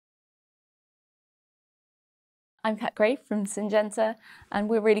I'm Kat Gray from Syngenta, and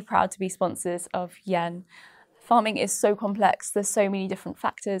we're really proud to be sponsors of Yen. Farming is so complex, there's so many different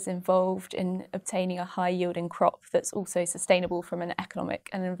factors involved in obtaining a high yielding crop that's also sustainable from an economic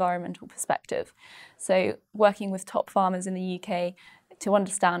and environmental perspective. So working with top farmers in the UK to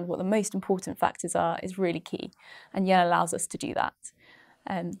understand what the most important factors are is really key, and Yen allows us to do that.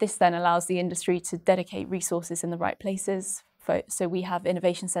 This then allows the industry to dedicate resources in the right places. So we have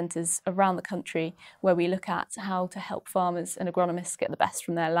innovation centres around the country where we look at how to help farmers and agronomists get the best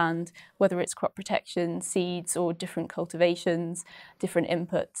from their land, whether it's crop protection, seeds, or different cultivations, different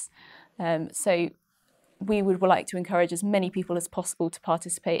inputs. So we would like to encourage as many people as possible to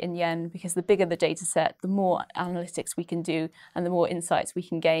participate in Yen, because the bigger the data set, the more analytics we can do and the more insights we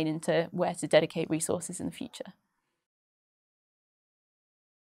can gain into where to dedicate resources in the future.